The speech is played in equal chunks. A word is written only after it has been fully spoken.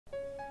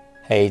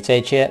Hey, it's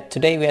H here.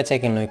 Today we are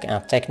taking a look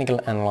at technical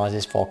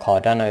analysis for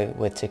Cardano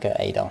with ticker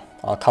ADA.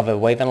 I'll cover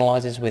wave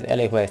analysis with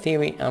Elliott Wave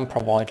Theory and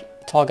provide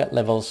target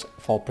levels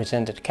for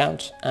presented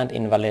counts and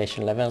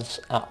invalidation levels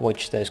at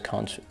which those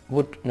counts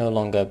would no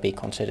longer be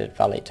considered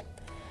valid.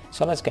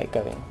 So let's get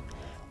going.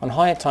 On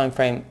higher time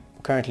frame,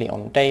 currently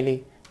on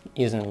daily,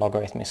 using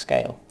logarithmic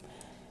scale.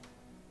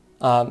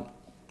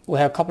 We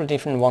have a couple of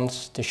different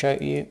ones to show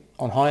you.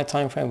 On higher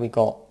time frame, we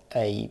got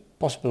a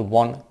possible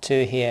 1,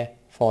 2 here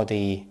for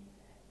the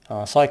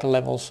cycle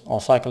levels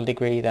or cycle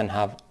degree, then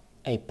have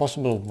a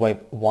possible wave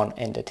 1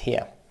 ended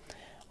here.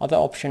 Other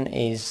option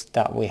is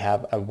that we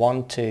have a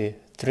 1, 2,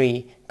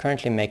 3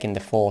 currently making the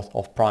 4th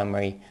of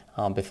primary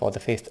before the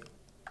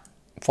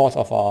 4th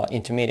of our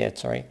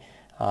intermediate,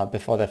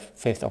 before the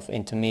 5th of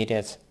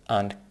intermediate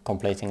and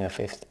completing the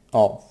 5th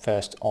or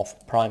 1st of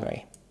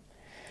primary.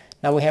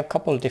 Now we have a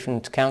couple of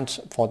different counts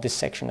for this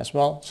section as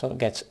well, so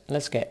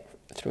let's get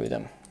through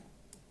them.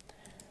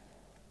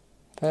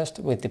 First,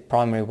 with the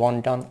primary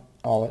 1 done,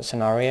 our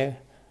scenario,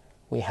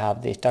 we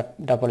have the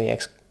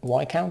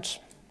WXY counts.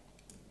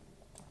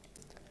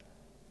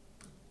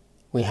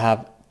 We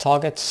have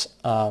targets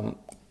kind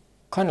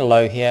of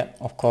low here.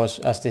 Of course,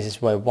 as this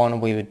is wave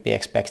 1, we would be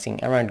expecting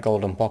around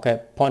golden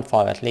pocket,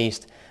 0.5 at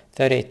least.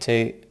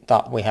 32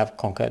 that we have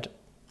conquered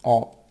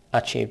or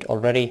achieved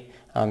already.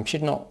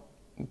 Should not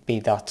be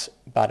that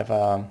bad of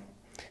a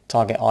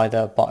target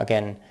either, but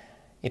again,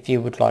 if you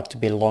would like to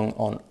be long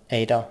on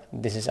ADA,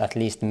 this is at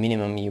least the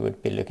minimum you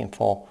would be looking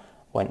for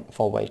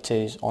for wave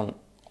 2s on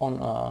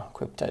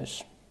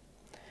cryptos.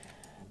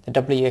 The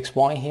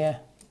WXY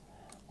here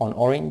on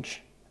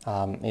orange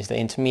is the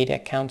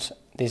intermediate counts.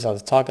 These are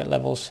the target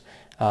levels.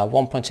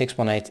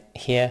 1.618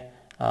 here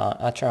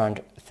at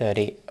around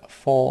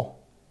 34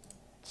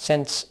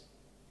 cents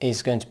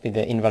is going to be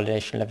the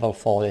invalidation level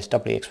for this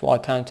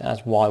WXY count,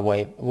 as Y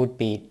wave would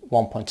be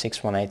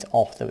 1.618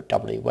 of the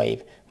W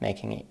wave,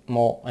 making it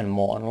more and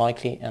more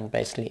unlikely and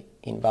basically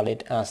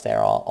invalid, as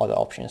there are other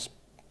options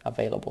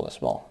available as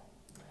well.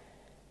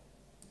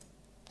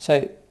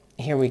 So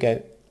here we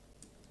go,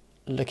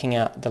 looking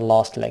at the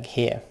last leg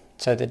here.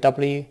 So the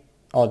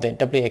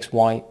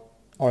WXY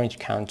orange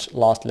count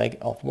last leg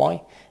of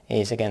Y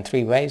is again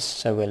 3 waves,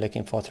 so we're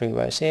looking for 3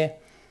 waves here.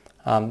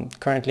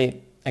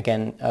 Currently,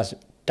 again, as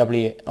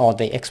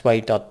the X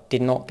wave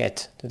did not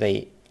get to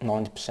the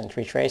 90%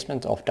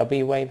 retracement of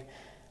W wave,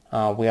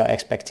 we are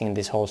expecting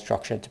this whole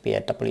structure to be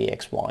a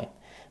WXY,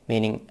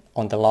 meaning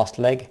on the last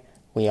leg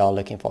we are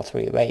looking for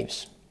 3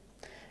 waves.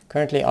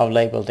 Currently I've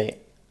labeled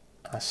it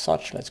as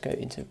such. Let's go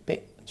into a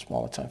bit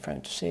smaller time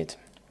frame to see it.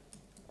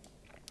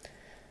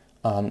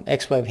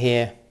 X wave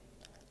here,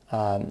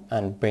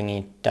 and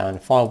bringing down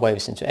 5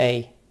 waves into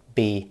A,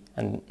 B,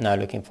 and now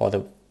looking for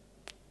the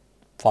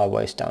 5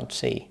 waves down to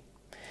C.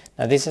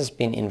 Now this has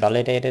been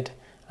invalidated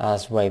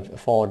as wave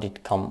 4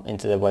 did come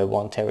into the wave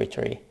 1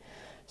 territory.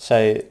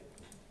 So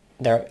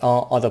there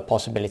are other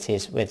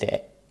possibilities with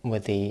the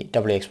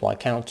WXY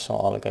count, so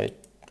I'll go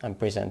and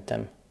present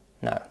them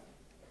now.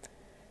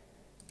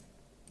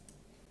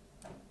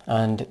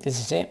 And this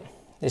is it.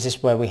 This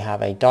is where we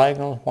have a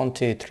diagonal 1,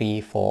 2,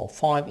 3, 4,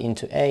 5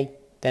 into A,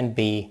 then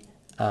B,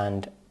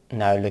 and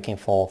now looking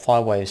for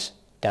 5 waves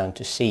down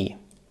to C.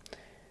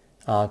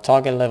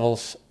 Target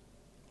levels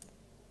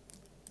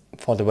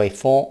for the wave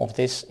 4 of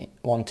this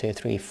 1, 2,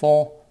 3,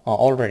 4 are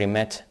already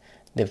met.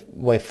 The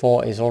wave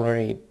 4 is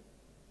already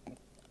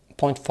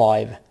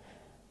 0.5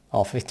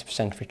 or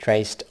 50%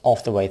 retraced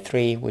off the wave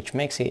 3, which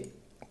makes it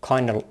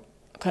kind of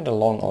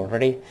long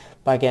already.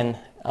 But again,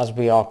 as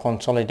we are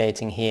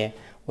consolidating here,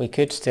 we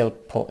could still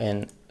put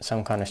in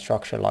some kind of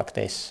structure like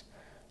this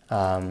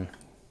and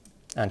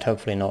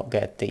hopefully not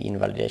get the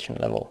invalidation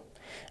level.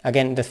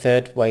 Again, the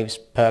third wave's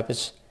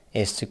purpose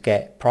is to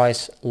get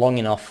price long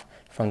enough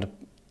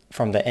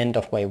from the end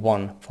of wave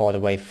 1 for the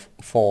wave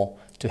 4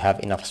 to have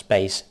enough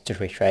space to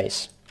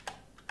retrace.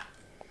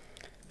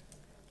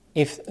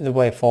 If the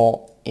wave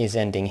 4 is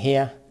ending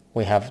here,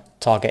 we have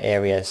target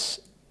areas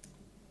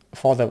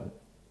for the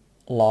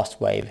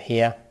last wave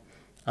here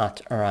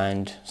at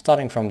around,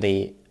 starting from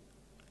the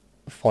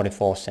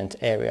 44 cent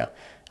area.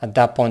 At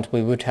that point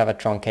we would have a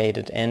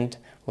truncated end,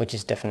 which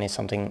is definitely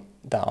something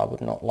that I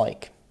would not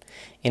like.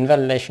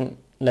 Invalidation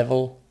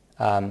level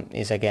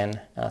is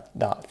again at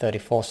that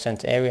 34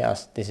 cent area,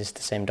 as this is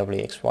the same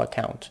WXY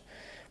count.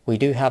 We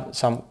do have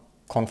some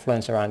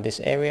confluence around this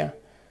area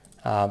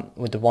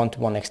with the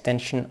one-to-one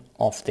extension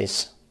of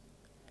this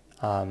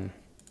wave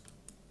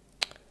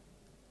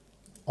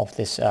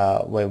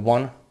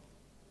 1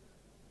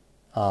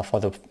 for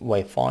the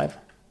wave 5,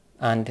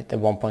 and the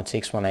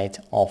 1.618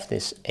 of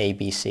this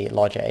ABC,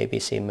 larger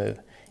ABC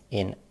move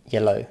in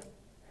yellow,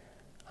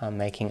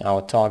 making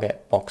our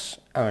target box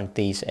around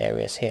these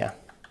areas here.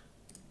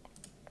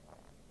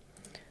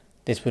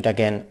 This would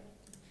again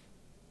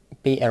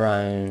be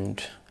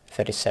around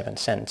 37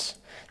 cents.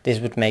 This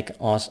would make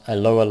us a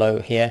lower low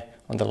here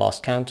on the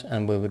last count,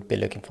 and we would be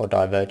looking for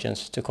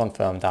divergence to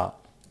confirm that.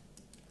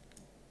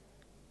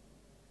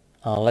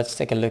 Let's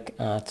take a look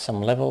at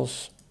some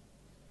levels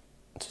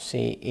to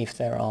see if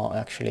there are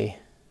actually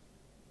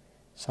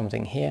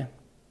something here.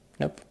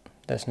 Nope,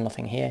 there's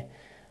nothing here.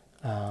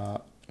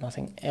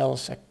 Nothing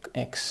else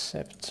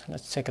except,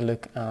 let's take a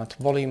look at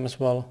volume as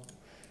well.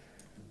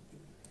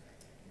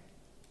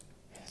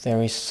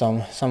 There is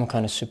some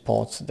kind of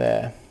support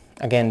there.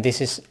 Again,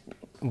 this is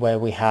where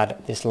we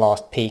had this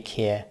last peak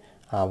here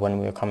when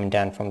we were coming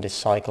down from this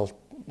cycle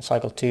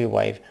 2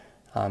 wave.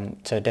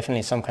 So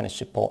definitely some kind of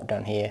support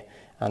down here,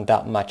 and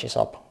that matches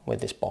up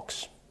with this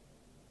box.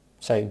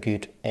 So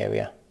good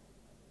area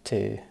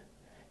to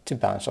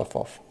bounce off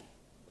of.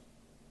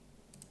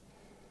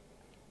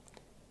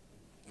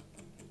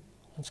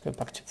 Let's go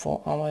back to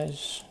 4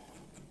 hours.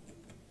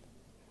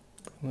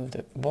 Move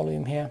the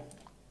volume here.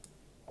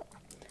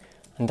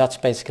 And that's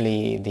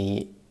basically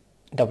the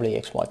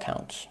WXY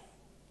counts.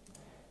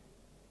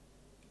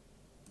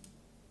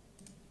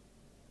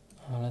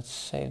 Let's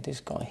save this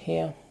guy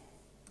here.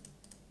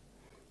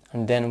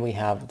 And then we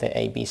have the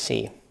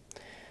ABC.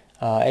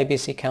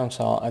 ABC counts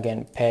are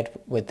again paired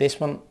with this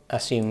one,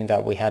 assuming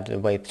that we had the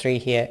wave 3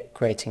 here,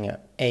 creating a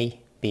A,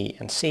 B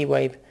and C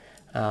wave.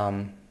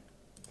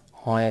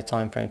 Higher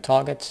time frame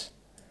targets.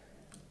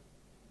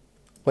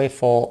 Wave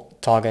 4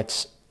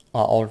 targets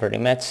are already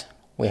met.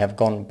 We have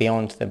gone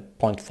beyond the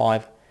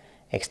 0.5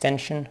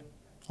 extension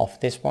of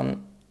this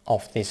one,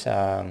 of this,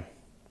 sorry,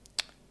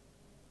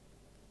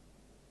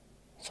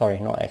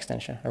 not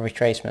extension, a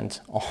retracement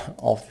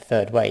of the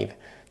third wave.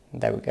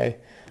 There we go.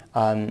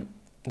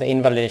 The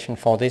invalidation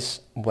for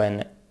this,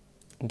 when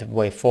the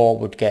wave 4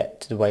 would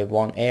get to the wave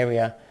 1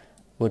 area,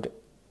 would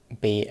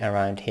be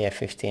around here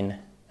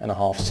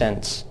 15.5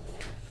 cents.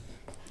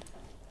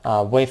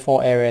 Wave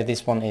 4 area,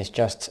 this one is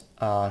just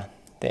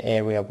the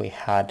area we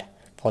had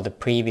for the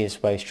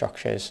previous wave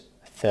structures,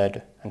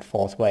 third and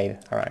fourth wave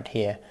around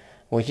here,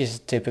 which is a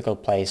typical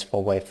place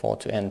for wave 4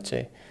 to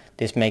enter.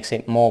 This makes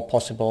it more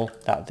possible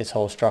that this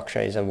whole structure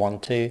is a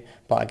 1-2,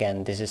 but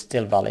again, this is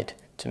still valid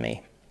to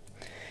me.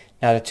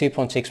 Now the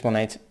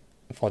 2.618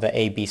 for the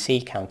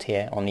ABC count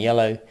here on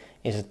yellow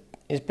is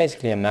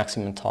basically a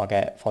maximum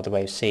target for the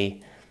wave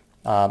C.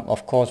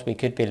 Of course, we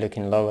could be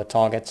looking lower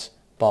targets,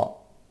 but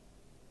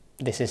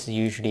this is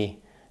usually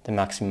the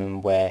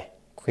maximum where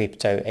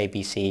crypto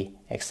ABC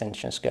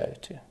extensions go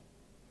to.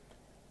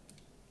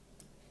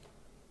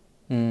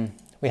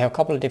 We have a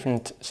couple of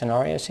different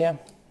scenarios here,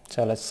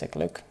 so let's take a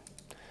look.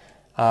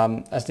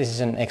 As this is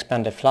an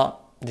expanded flat,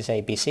 this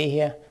ABC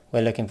here,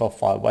 we're looking for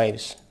 5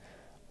 waves.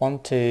 1,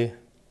 2,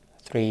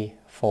 3,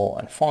 4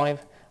 and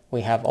 5.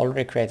 We have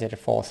already created a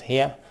 4th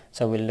here,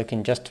 so we're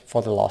looking just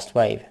for the last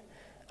wave.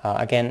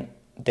 Again,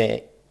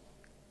 the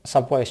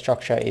subwave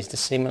structure is the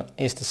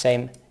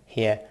same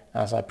here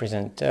as I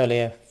presented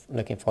earlier,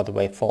 looking for the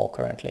wave 4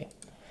 currently.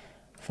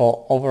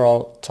 For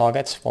overall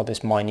targets for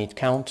this minute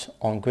count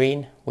on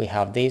green, we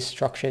have these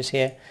structures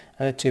here,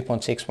 and the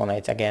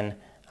 2.618 again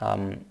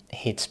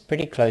hits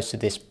pretty close to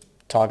this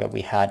target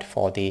we had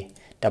for the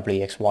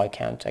WXY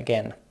count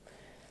again.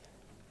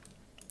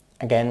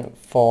 Again,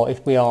 for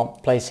if we are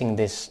placing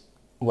this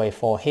wave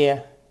 4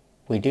 here,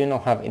 we do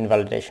not have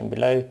invalidation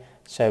below,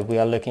 so we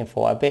are looking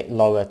for a bit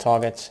lower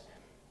targets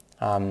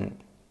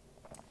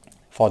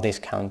for this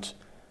count.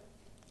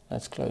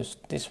 Let's close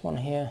this one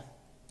here,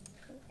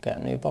 get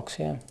a new box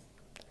here,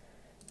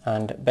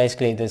 and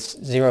basically this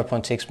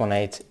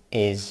 0.618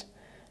 is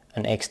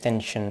an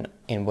extension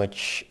in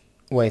which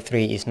wave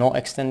 3 is not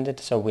extended,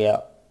 so we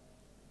are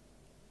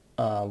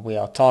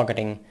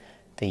targeting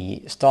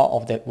the start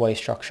of the wave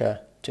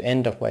structure to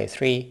end of wave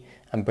 3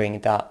 and bring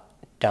that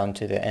down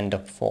to the end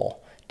of 4.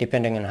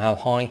 Depending on how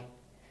high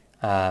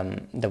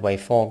the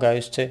wave 4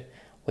 goes to,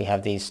 we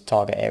have these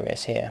target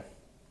areas here.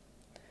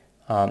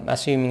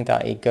 Assuming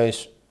that it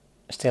goes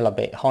still a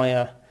bit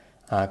higher,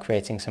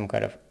 creating some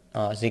kind of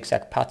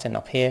zigzag pattern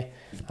up here,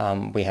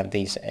 we have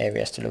these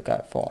areas to look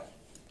out for.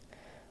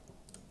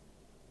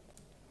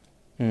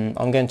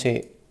 I'm going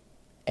to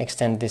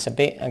extend this a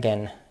bit.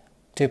 Again,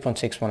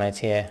 2.618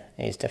 here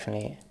is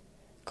definitely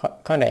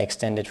kind of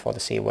extended for the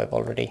C wave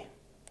already,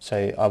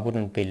 so I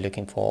wouldn't be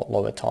looking for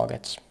lower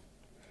targets.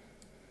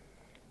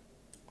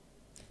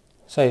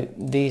 So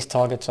these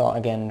targets are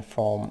again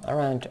from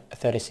around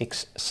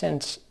 36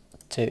 cents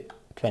to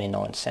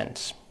 29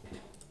 cents.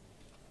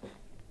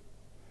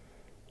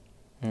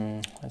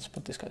 Let's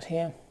put this guy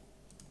here.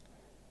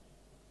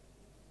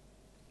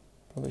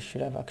 Probably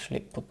should have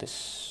actually put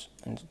this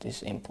into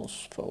this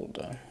impulse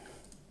folder.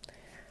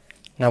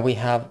 Now we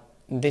have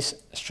this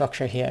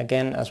structure here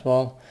again as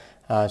well,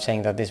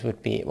 saying that this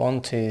would be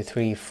 1, 2,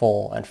 3,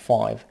 4 and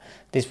 5.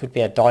 This would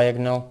be a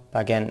diagonal.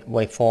 Again,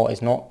 wave 4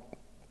 is not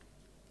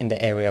in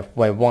the area of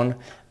wave 1.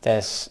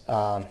 There's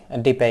a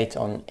debate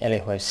on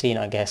Elliott Wave scene,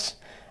 I guess.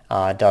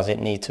 Does it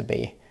need to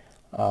be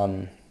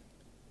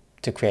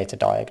to create a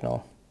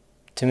diagonal?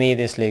 To me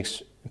this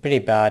looks pretty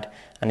bad,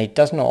 and it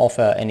does not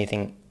offer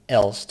anything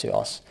else to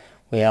us.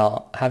 We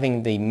are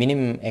having the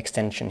minimum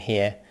extension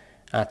here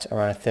at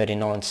around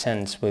 39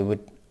 cents.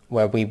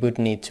 Where we would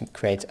need to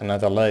create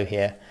another low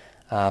here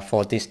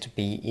for this to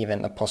be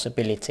even a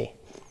possibility.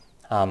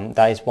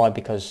 That is why,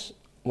 because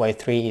wave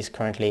 3 is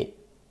currently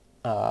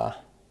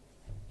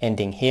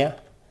ending here,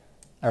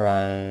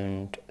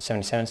 around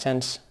 77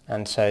 cents,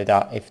 and so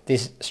that if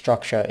this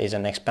structure is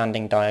an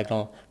expanding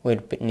diagonal,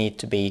 would need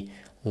to be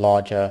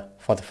larger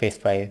for the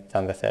fifth wave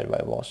than the third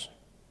wave was.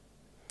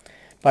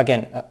 But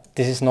again,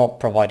 this is not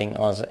providing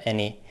us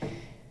any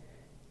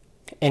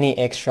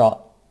extra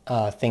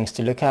things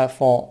to look out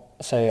for,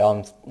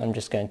 so I'm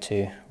just going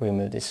to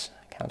remove this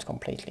account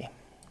completely.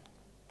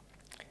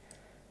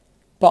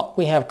 But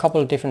we have a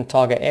couple of different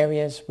target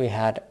areas. We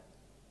had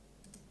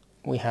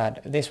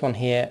this one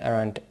here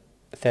around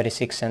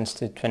 36 cents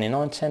to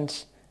 29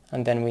 cents,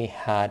 and then we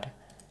had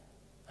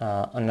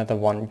another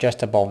one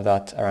just above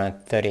that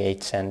around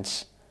 38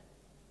 cents,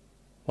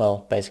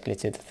 well, basically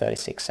to the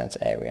 36 cents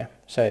area.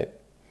 So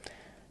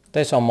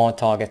those are my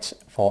targets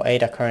for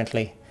ADA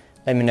currently.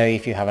 Let me know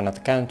if you have another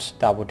account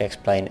that would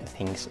explain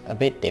things a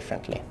bit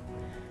differently.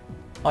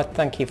 I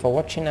thank you for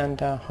watching, and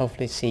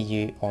hopefully see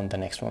you on the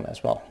next one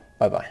as well.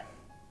 Bye bye.